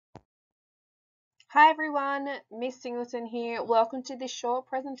Hi everyone, Miss Singleton here. Welcome to this short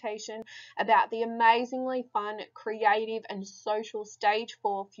presentation about the amazingly fun, creative and social Stage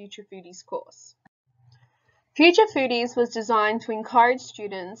 4 Future Foodies course. Future Foodies was designed to encourage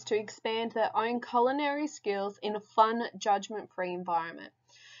students to expand their own culinary skills in a fun, judgment-free environment.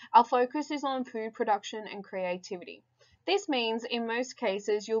 Our focus is on food production and creativity. This means in most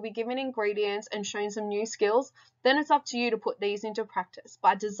cases you'll be given ingredients and shown some new skills, then it's up to you to put these into practice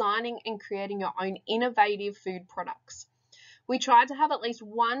by designing and creating your own innovative food products. We tried to have at least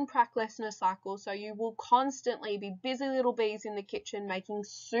one prac lesson a cycle, so you will constantly be busy little bees in the kitchen making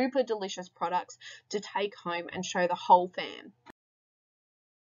super delicious products to take home and show the whole fam.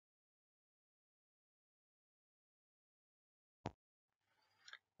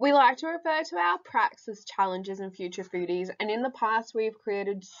 We like to refer to our pracs as challenges in Future Foodies, and in the past we've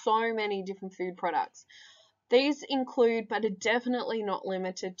created so many different food products. These include, but are definitely not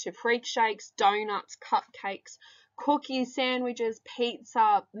limited to, freak shakes, donuts, cupcakes, cookies, sandwiches,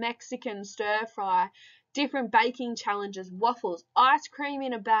 pizza, Mexican stir fry, different baking challenges, waffles, ice cream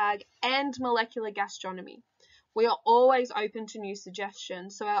in a bag, and molecular gastronomy. We are always open to new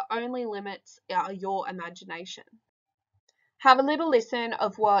suggestions, so our only limits are your imagination. Have a little listen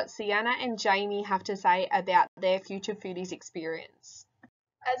of what Sienna and Jamie have to say about their Future Foodies experience.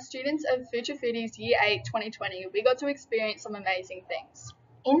 As students of Future Foodies Year 8 2020, we got to experience some amazing things.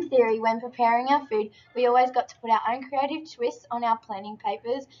 In theory, when preparing our food, we always got to put our own creative twists on our planning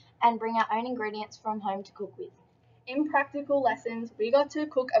papers and bring our own ingredients from home to cook with. In practical lessons, we got to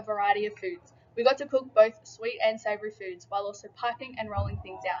cook a variety of foods. We got to cook both sweet and savoury foods while also piping and rolling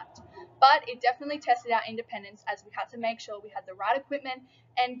things out. But it definitely tested our independence as we had to make sure we had the right equipment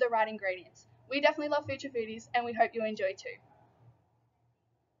and the right ingredients. We definitely love Future Foodies and we hope you enjoy too.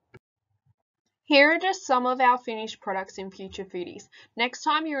 Here are just some of our finished products in Future Foodies. Next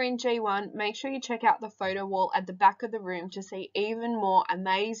time you're in G1, make sure you check out the photo wall at the back of the room to see even more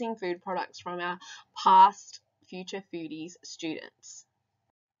amazing food products from our past Future Foodies students.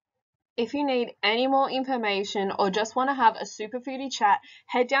 If you need any more information or just want to have a super foodie chat,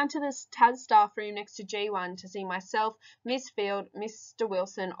 head down to the TAS staff room next to G1 to see myself, Miss Field, Mr.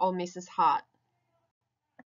 Wilson or Mrs. Hart.